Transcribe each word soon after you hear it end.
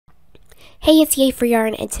Hey, it's Yay for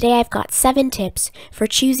Yarn, and today I've got 7 tips for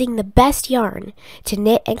choosing the best yarn to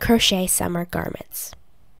knit and crochet summer garments.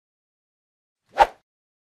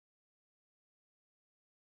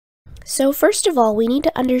 So first of all, we need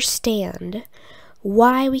to understand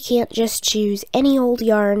why we can't just choose any old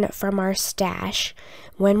yarn from our stash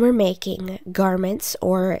when we're making garments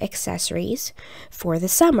or accessories for the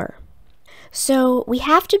summer. So we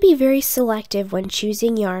have to be very selective when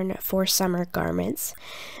choosing yarn for summer garments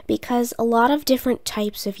because a lot of different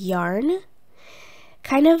types of yarn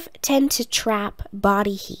kind of tend to trap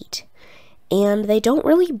body heat and they don't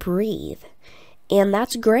really breathe. And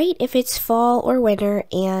that's great if it's fall or winter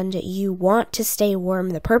and you want to stay warm.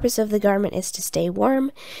 The purpose of the garment is to stay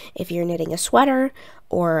warm. If you're knitting a sweater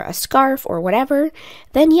or a scarf or whatever,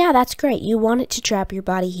 then yeah, that's great. You want it to trap your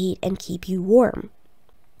body heat and keep you warm.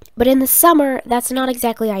 But in the summer, that's not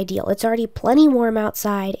exactly ideal. It's already plenty warm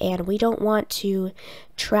outside and we don't want to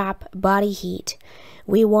trap body heat.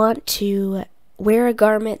 We want to wear a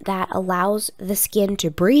garment that allows the skin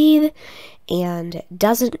to breathe and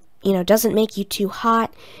doesn't make you too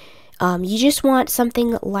hot. You just want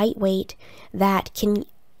something lightweight that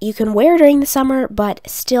you can wear during the summer, but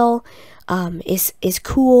still is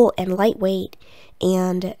cool and lightweight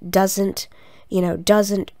and doesn't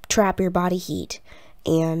trap your body heat,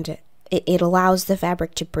 and it allows the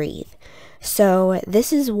fabric to breathe. So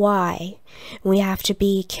this is why we have to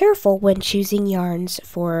be careful when choosing yarns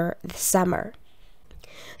for the summer.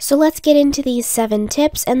 So let's get into these 7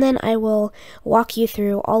 tips, and then I will walk you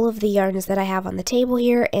through all of the yarns that I have on the table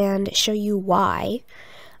here and show you why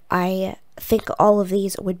I think all of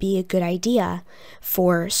these would be a good idea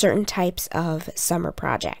for certain types of summer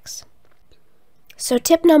projects. So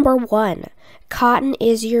tip number 1, cotton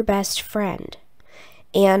is your best friend.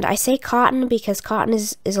 And I say cotton because cotton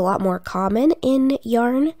is a lot more common in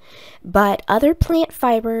yarn, but other plant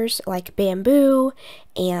fibers like bamboo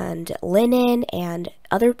and linen and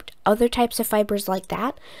other types of fibers like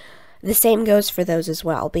that, the same goes for those as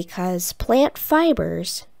well, because plant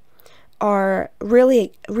fibers are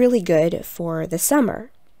really good for the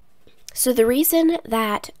summer. So the reason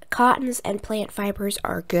that cottons and plant fibers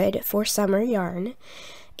are good for summer yarn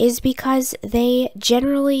is because they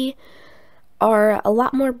generally are a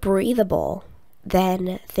lot more breathable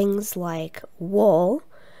than things like wool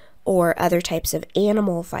or other types of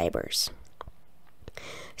animal fibers.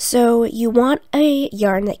 So you want a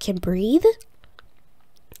yarn that can breathe,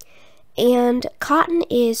 and cotton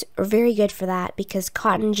is very good for that because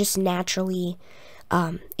cotton just naturally,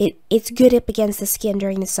 it's good up against the skin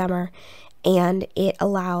during the summer, and it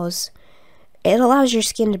allows your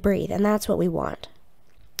skin to breathe, and that's what we want.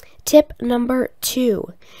 Tip number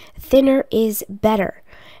 2, thinner is better.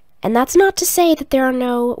 And that's not to say that there are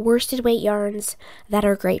no worsted weight yarns that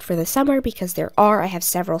are great for the summer, because there are. I have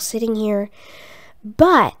several sitting here.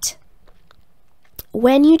 But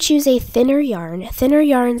when you choose a thinner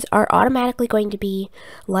yarns are automatically going to be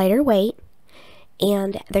lighter weight,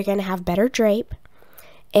 and they're going to have better drape.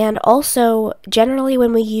 And also, generally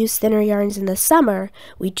when we use thinner yarns in the summer,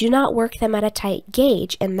 we do not work them at a tight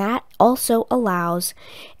gauge, and that also allows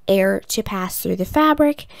air to pass through the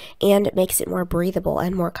fabric and it makes it more breathable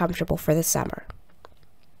and more comfortable for the summer.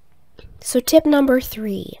 So tip number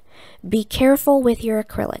 3, be careful with your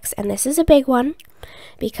acrylics. And this is a big one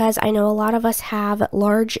because I know a lot of us have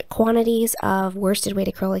large quantities of worsted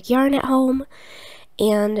weight acrylic yarn at home,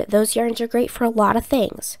 and those yarns are great for a lot of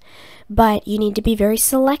things. But you need to be very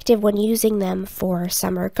selective when using them for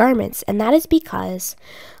summer garments, and that is because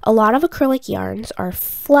a lot of acrylic yarns are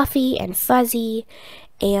fluffy and fuzzy,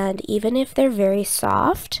 and even if they're very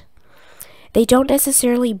soft, they don't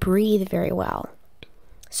necessarily breathe very well.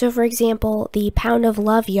 So for example, the Pound of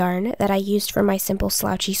Love yarn that I used for my simple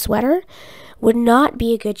slouchy sweater would not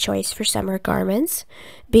be a good choice for summer garments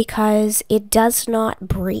because it does not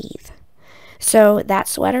breathe. So that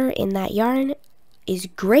sweater in that yarn is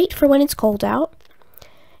great for when it's cold out.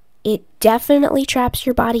 It definitely traps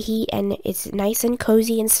your body heat and it's nice and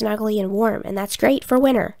cozy and snuggly and warm, and that's great for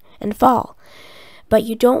winter and fall. But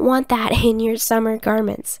you don't want that in your summer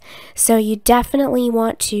garments. So you definitely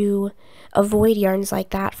want to avoid yarns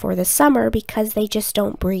like that for the summer because they just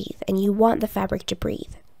don't breathe, and you want the fabric to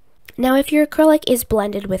breathe. Now if your acrylic is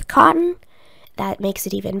blended with cotton, that makes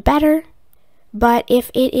it even better. But if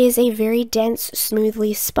it is a very dense,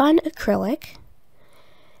 smoothly spun acrylic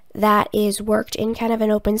that is worked in kind of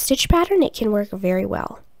an open stitch pattern, it can work very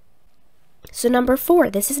well. So number 4,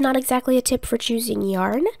 this is not exactly a tip for choosing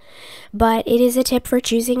yarn, but it is a tip for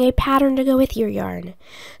choosing a pattern to go with your yarn.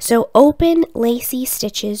 So open lacy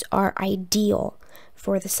stitches are ideal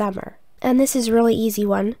for the summer. And this is a really easy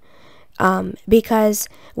one. because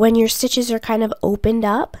when your stitches are kind of opened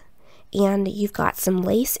up and you've got some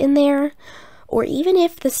lace in there, or even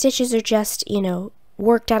if the stitches are just,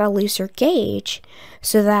 worked at a looser gauge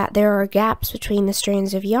so that there are gaps between the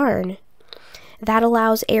strands of yarn, that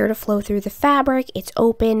allows air to flow through the fabric. It's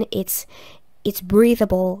open, it's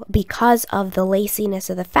breathable because of the laciness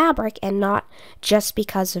of the fabric and not just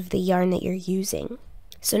because of the yarn that you're using.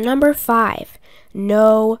 So number 5,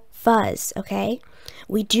 no fuzz, okay?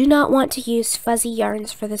 We do not want to use fuzzy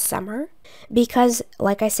yarns for the summer because,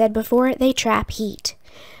 like I said before, they trap heat.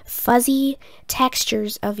 Fuzzy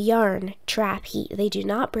textures of yarn trap heat. They do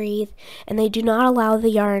not breathe, and they do not allow the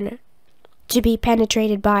yarn to be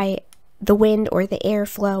penetrated by the wind or the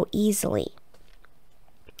airflow easily.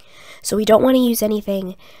 So we don't want to use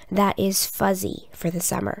anything that is fuzzy for the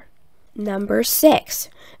summer. Number 6,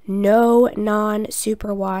 no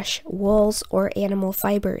non-superwash wools or animal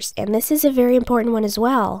fibers. And this is a very important one as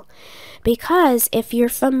well, because if you're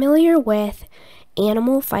familiar with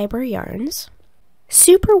animal fiber yarns,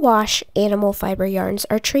 superwash animal fiber yarns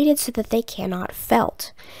are treated so that they cannot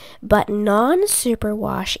felt, but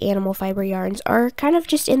non-superwash animal fiber yarns are kind of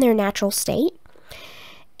just in their natural state.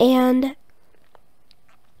 And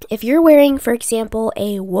if you're wearing, for example,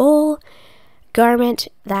 a wool garment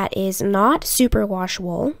that is not superwash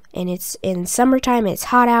wool, and it's in summertime, it's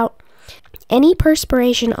hot out, any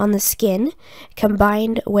perspiration on the skin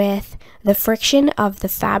combined with the friction of the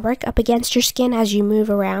fabric up against your skin as you move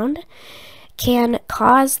around can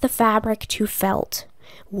cause the fabric to felt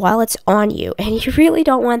while it's on you, and you really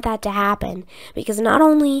don't want that to happen, because not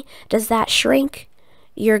only does that shrink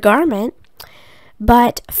your garment,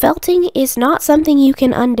 but felting is not something you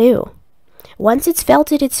can undo. Once it's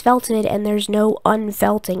felted, and there's no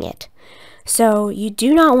unfelting it. So you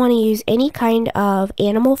do not want to use any kind of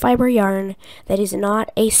animal fiber yarn that is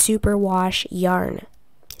not a superwash yarn.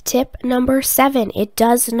 Tip number 7, it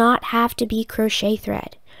does not have to be crochet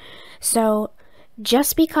thread. So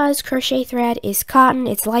just because crochet thread is cotton,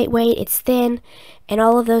 it's lightweight, it's thin, and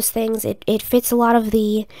all of those things, it fits a lot of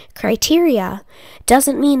the criteria,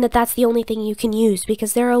 doesn't mean that that's the only thing you can use,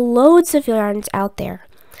 because there are loads of yarns out there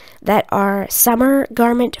that are summer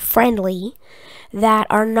garment friendly that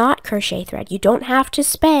are not crochet thread. You don't have to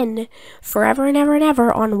spend forever and ever and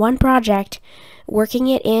ever on one project working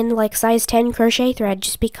it in like size 10 crochet thread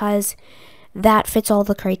just because that fits all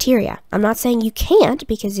the criteria. I'm not saying you can't,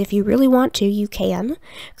 because if you really want to, you can.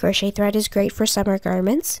 Crochet thread is great for summer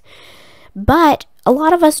garments, but a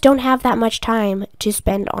lot of us don't have that much time to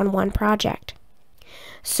spend on one project.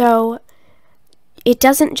 So it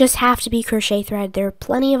doesn't just have to be crochet thread. There are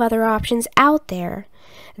plenty of other options out there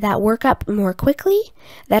that work up more quickly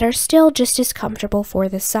that are still just as comfortable for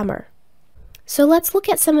the summer. So let's look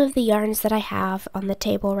at some of the yarns that I have on the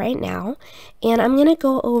table right now, and I'm going to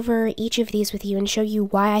go over each of these with you and show you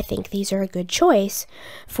why I think these are a good choice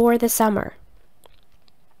for the summer.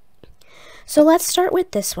 So let's start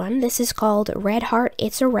with this one. This is called Red Heart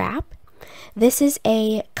It's a Wrap. This is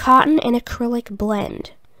a cotton and acrylic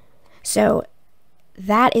blend. So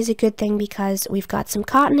that is a good thing because we've got some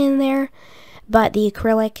cotton in there, but the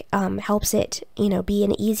acrylic helps it, be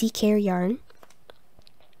an easy care yarn.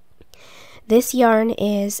 This yarn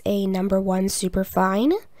is a number 1 super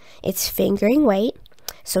fine. It's fingering weight,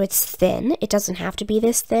 so it's thin. It doesn't have to be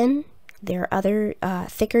this thin. There are other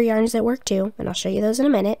thicker yarns that work too, and I'll show you those in a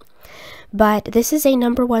minute. But this is a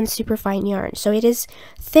number 1 super fine yarn. So it is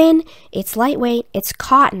thin, it's lightweight, it's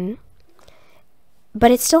cotton,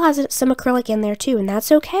 but it still has some acrylic in there too, and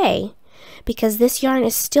that's okay, because this yarn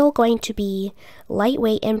is still going to be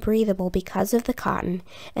lightweight and breathable because of the cotton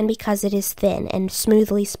and because it is thin and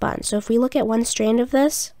smoothly spun. So if we look at one strand of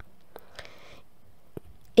this,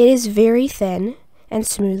 it is very thin and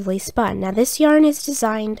smoothly spun. Now this yarn is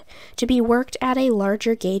designed to be worked at a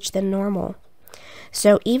larger gauge than normal.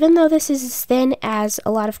 So even though this is as thin as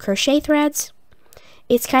a lot of crochet threads,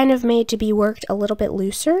 it's kind of made to be worked a little bit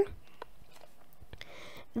looser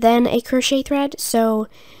than a crochet thread, so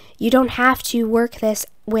you don't have to work this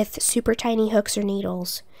with super tiny hooks or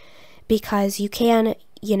needles, because you can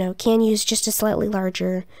use just a slightly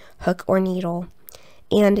larger hook or needle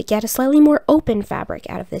and get a slightly more open fabric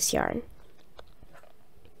out of this yarn.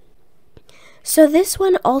 So this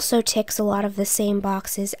one also ticks a lot of the same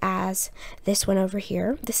boxes as this one over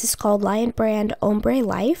here. This is called Lion Brand Ombre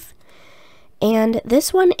Life. And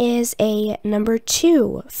this one is a number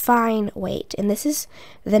 2 fine weight, and this is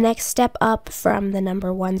the next step up from the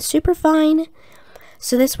number 1 super fine.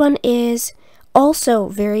 So this one is also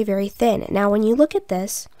very, very thin. Now when you look at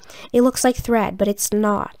this, it looks like thread, but it's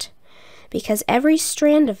not, because every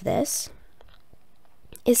strand of this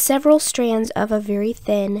is several strands of a very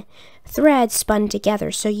thin thread spun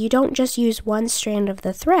together. So you don't just use one strand of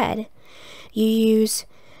the thread, you use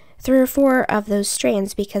 3 or 4 of those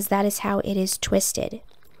strands because that is how it is twisted.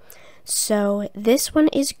 So this one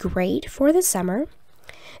is great for the summer,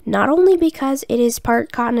 not only because it is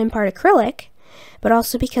part cotton and part acrylic, but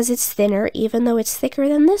also because it's thinner. Even though it's thicker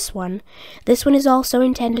than this one is also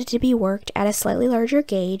intended to be worked at a slightly larger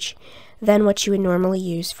gauge than what you would normally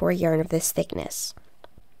use for a yarn of this thickness.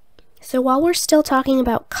 So while we're still talking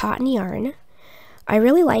about cotton yarn, I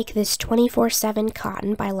really like this 24/7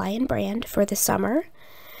 cotton by Lion Brand for the summer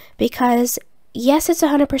because yes, it's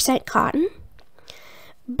 100% cotton,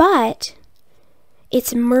 but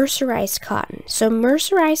it's mercerized cotton. So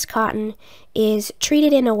mercerized cotton is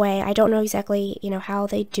treated in a way, I don't know exactly, how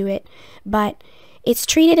they do it, but it's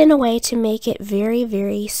treated in a way to make it very,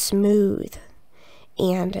 very smooth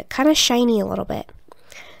and kind of shiny a little bit.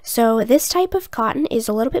 So this type of cotton is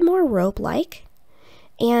a little bit more rope-like,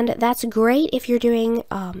 and that's great if you're doing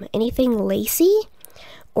anything lacy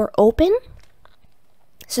or open.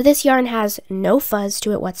 So this yarn has no fuzz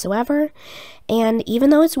to it whatsoever, and even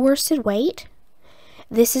though it's worsted weight,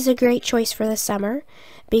 this is a great choice for the summer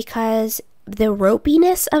because the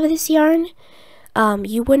ropiness of this yarn,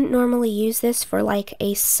 you wouldn't normally use this for like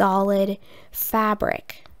a solid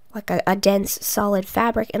fabric, like a dense solid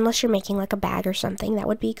fabric, unless you're making like a bag or something. That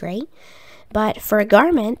would be great. But for a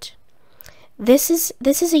garment, this is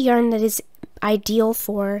a yarn that is ideal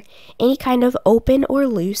for any kind of open or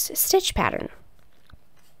loose stitch pattern.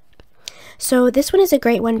 So this one is a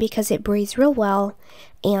great one because it breathes real well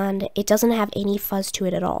and it doesn't have any fuzz to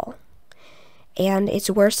it at all. And it's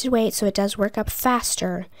worsted weight, so it does work up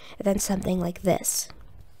faster than something like this.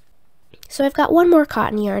 So I've got one more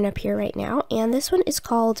cotton yarn up here right now, and this one is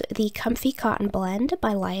called the Comfy Cotton Blend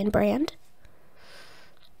by Lion Brand.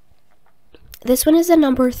 This one is a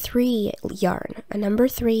number 3 yarn, a number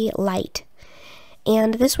 3 light.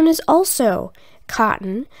 And this one is also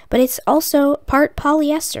cotton, but it's also part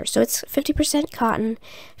polyester. So it's 50% cotton,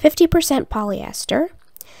 50% polyester.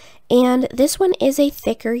 And this one is a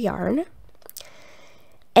thicker yarn.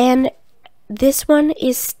 And this one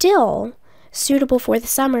is still suitable for the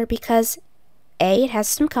summer because A, it has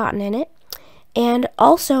some cotton in it, and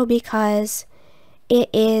also because it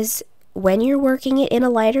is, when you're working it in a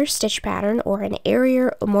lighter stitch pattern or an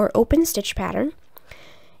airier, more open stitch pattern,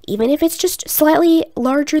 even if it's just slightly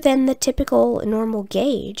larger than the typical normal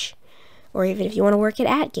gauge, or even if you want to work it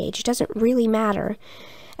at gauge, it doesn't really matter.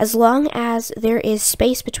 As long as there is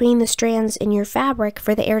space between the strands in your fabric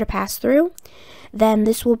for the air to pass through, then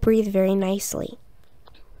this will breathe very nicely.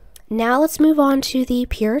 Now let's move on to the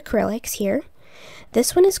pure acrylics here.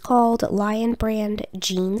 This one is called Lion Brand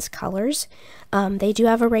Jeans Colors. They do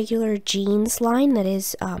have a regular jeans line that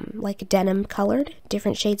is like denim colored,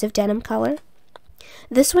 different shades of denim color.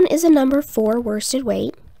 This one is a number 4 worsted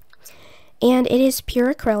weight, and it is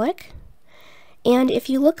pure acrylic. And if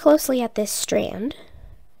you look closely at this strand,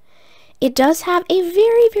 it does have a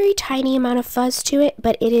very, very tiny amount of fuzz to it,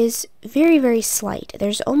 but it is very, very slight.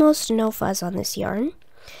 There's almost no fuzz on this yarn.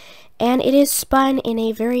 And it is spun in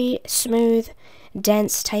a very smooth,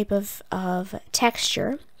 dense type of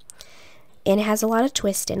texture. And it has a lot of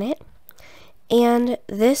twist in it. And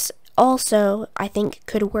this also, I think,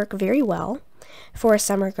 could work very well for a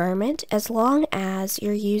summer garment as long as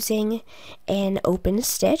you're using an open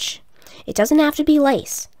stitch. It doesn't have to be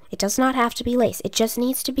lace. It does not have to be lace. It just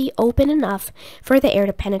needs to be open enough for the air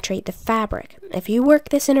to penetrate the fabric. If you work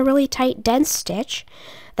this in a really tight, dense stitch,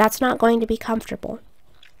 that's not going to be comfortable.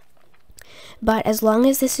 But as long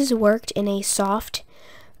as this is worked in a soft,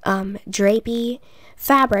 drapey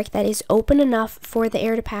fabric that is open enough for the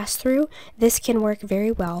air to pass through, this can work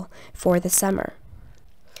very well for the summer.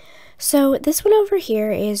 So this one over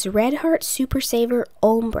here is Red Heart Super Saver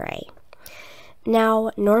Ombre. Now,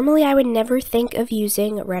 normally I would never think of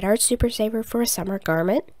using Red Heart Super Saver for a summer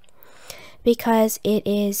garment because it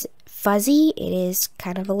is fuzzy, it is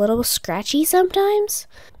kind of a little scratchy sometimes,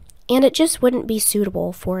 and it just wouldn't be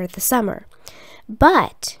suitable for the summer.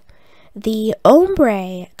 But the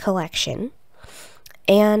Ombre collection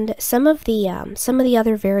and some of the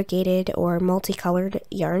other variegated or multicolored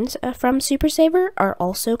yarns from Super Saver are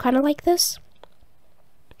also kind of like this.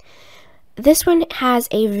 This one has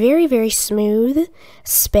a very, very smooth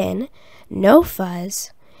spin, no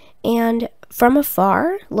fuzz, and from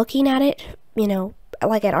afar, looking at it,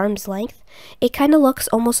 like at arm's length, it kind of looks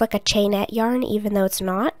almost like a chainette yarn, even though it's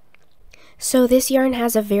not. So this yarn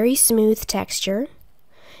has a very smooth texture,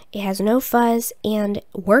 it has no fuzz, and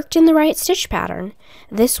worked in the right stitch pattern,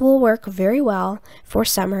 this will work very well for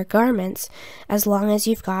summer garments as long as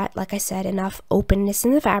you've got, like I said, enough openness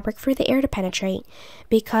in the fabric for the air to penetrate,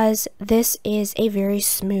 because this is a very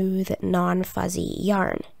smooth, non-fuzzy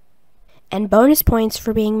yarn. And bonus points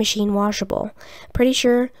for being machine washable. Pretty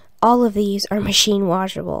sure all of these are machine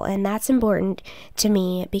washable, and that's important to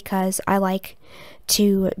me because I like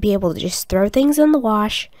to be able to just throw things in the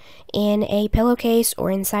wash in a pillowcase or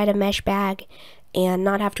inside a mesh bag and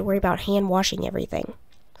not have to worry about hand washing everything.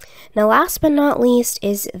 Now, last but not least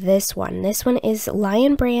is this one. This one is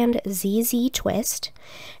Lion Brand ZZ Twist,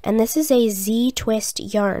 and this is a Z twist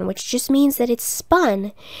yarn, which just means that it's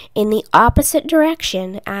spun in the opposite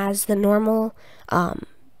direction as the normal,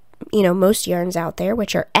 most yarns out there,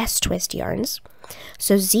 which are S twist yarns.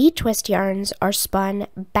 So Z twist yarns are spun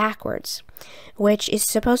backwards, which is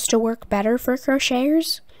supposed to work better for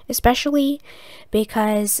crocheters, especially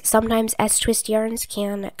because sometimes S-twist yarns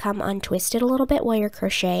can come untwisted a little bit while you're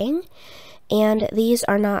crocheting, and these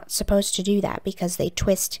are not supposed to do that because they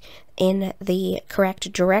twist in the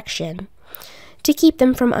correct direction to keep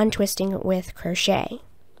them from untwisting with crochet.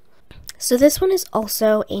 So this one is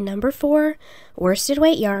also a number 4 worsted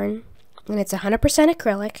weight yarn, and it's 100%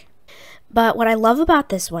 acrylic, but what I love about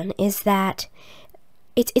this one is that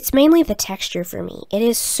it's mainly the texture for me. It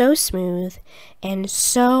is so smooth and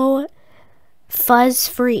so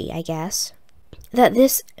fuzz-free, I guess, that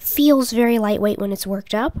this feels very lightweight when it's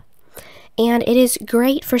worked up. And it is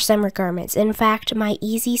great for summer garments. In fact, my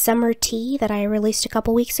Easy Summer Tee that I released a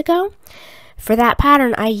couple weeks ago, for that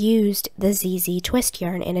pattern I used the ZZ Twist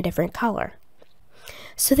yarn in a different color.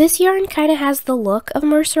 So this yarn kind of has the look of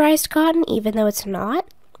mercerized cotton, even though it's not,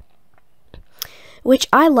 which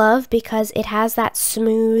I love because it has that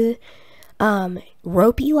smooth,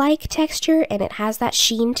 ropey-like texture, and it has that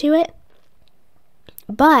sheen to it.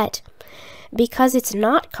 But because it's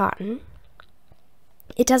not cotton,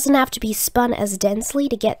 it doesn't have to be spun as densely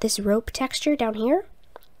to get this rope texture down here.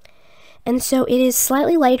 And so it is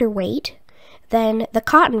slightly lighter weight than the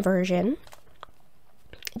cotton version,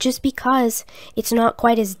 just because it's not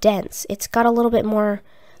quite as dense. It's got a little bit more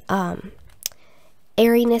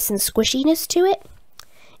airiness and squishiness to it.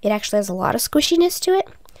 It actually has a lot of squishiness to it,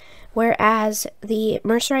 whereas the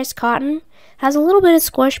mercerized cotton has a little bit of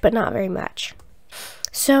squish, but not very much.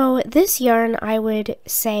 So this yarn, I would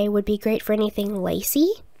say, would be great for anything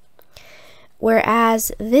lacy,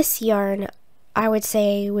 whereas this yarn, I would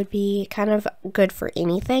say, would be kind of good for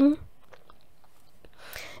anything,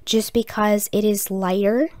 just because it is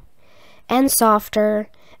lighter and softer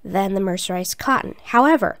than the mercerized cotton.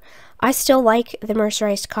 However, I still like the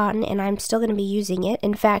mercerized cotton, and I'm still going to be using it.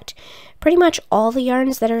 In fact, pretty much all the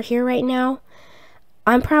yarns that are here right now,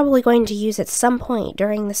 I'm probably going to use at some point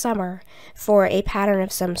during the summer for a pattern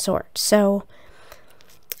of some sort. So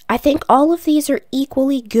I think all of these are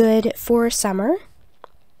equally good for summer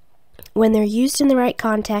when they're used in the right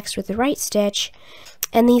context with the right stitch,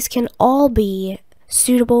 and these can all be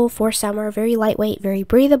suitable for summer, very lightweight, very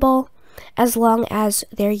breathable, as long as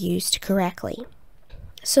they're used correctly.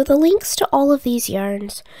 So the links to all of these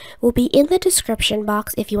yarns will be in the description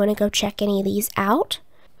box if you want to go check any of these out.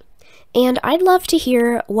 And I'd love to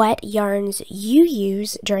hear what yarns you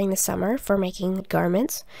use during the summer for making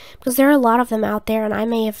garments, because there are a lot of them out there, and I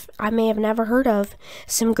may have never heard of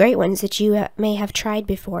some great ones that you may have tried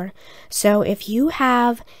before. So if you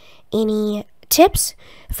have any tips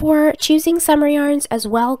for choosing summer yarns as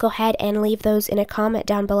well, go ahead and leave those in a comment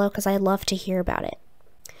down below, because I'd love to hear about it.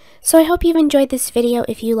 So I hope you've enjoyed this video.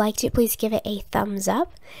 If you liked it, please give it a thumbs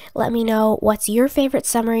up. Let me know what's your favorite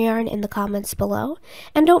summer yarn in the comments below.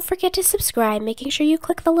 And don't forget to subscribe, making sure you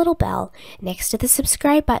click the little bell next to the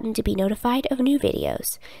subscribe button to be notified of new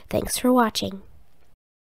videos. Thanks for watching.